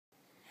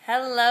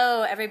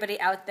Hello,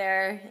 everybody out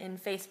there in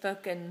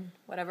Facebook and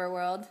whatever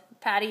world.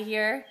 Patty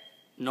here.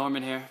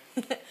 Norman here.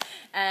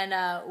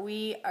 And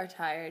we are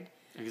tired.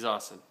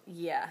 Exhausted.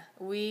 Yeah.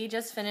 We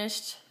just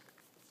finished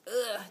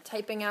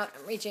typing out,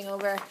 I'm reaching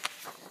over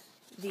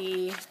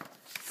the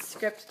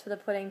script to the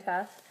pudding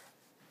test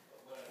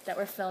that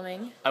we're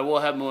filming. I will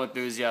have more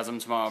enthusiasm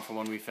tomorrow for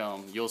when we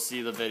film. You'll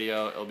see the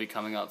video. It'll be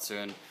coming out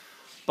soon.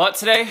 But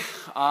today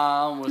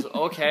was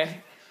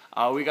okay.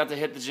 We got to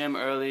hit the gym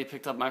early,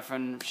 picked up my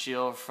friend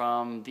Sheil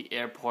from the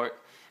airport,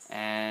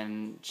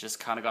 and just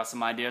kind of got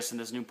some ideas from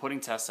this new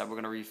pudding test that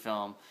we're going to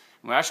refilm. And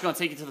we're actually going to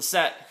take you to the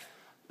set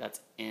that's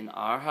in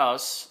our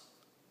house,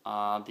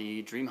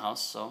 the dream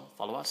house, so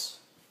follow us.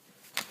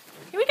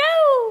 Here we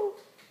go!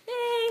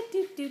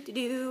 Yay!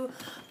 Do.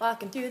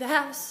 Walking through the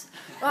house,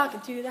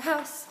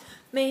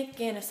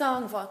 making a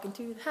song of walking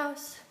through the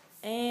house,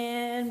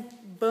 and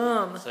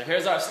boom. So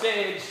here's our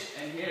stage,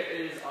 and here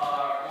is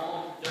our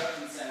own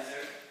production center.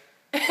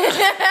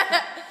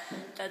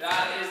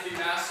 That is the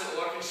master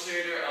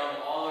orchestrator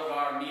of all of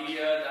our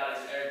media. That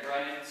is Eric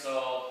Brennan.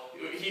 So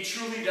he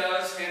truly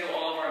does handle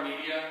all of our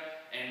media,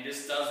 and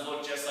this does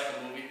look just like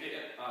a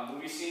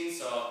movie scene.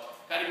 So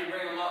kind of if you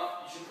bring them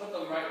up, you should put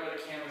them right where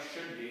the camera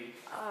should be.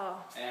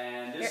 Oh.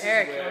 And this Here,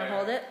 Eric, is you where... want to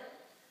hold it?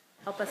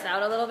 Help us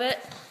out a little bit?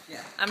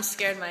 Yeah. I'm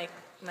scared my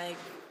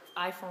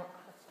iPhone...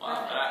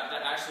 Wow,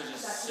 that actually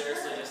just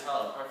seriously just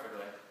held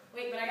perfectly.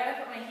 Wait, but I gotta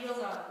put my heels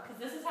on, because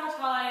this is how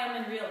tall I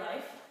am in real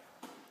life.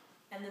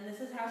 And then this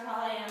is how tall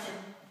I am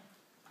in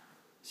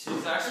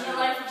She's actually real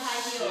life with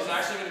high heels. She's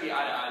actually going to be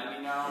eye to eye to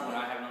me now when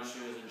I have no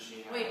shoes and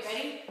she has. Wait,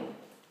 ready?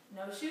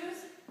 No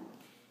shoes?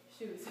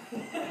 Shoes.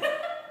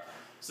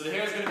 So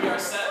here's going to be our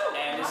set,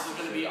 and this is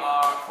going to be for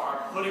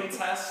our pudding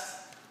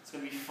test. It's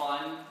going to be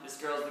fun. This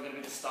girl's going to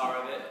be the star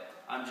of it.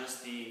 I'm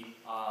just the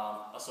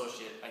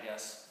associate, I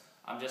guess.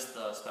 I'm just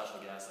the special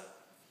guest.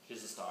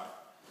 She's the star.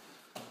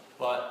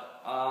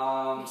 But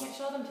you can't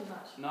show them too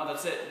much. No,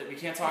 that's it. We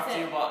can't talk to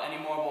you about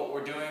any more what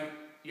we're doing.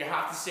 You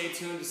have to stay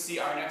tuned to see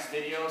our next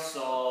video.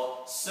 So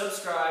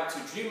subscribe to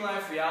Dream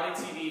Life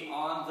Reality TV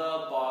on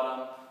the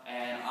bottom,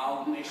 and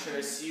I'll make sure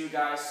to see you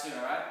guys soon.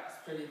 All right? It's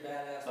pretty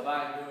badass. Bye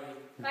bye.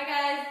 Bye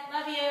guys.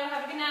 Love you.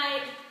 Have a good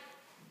night.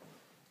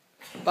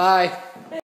 Bye.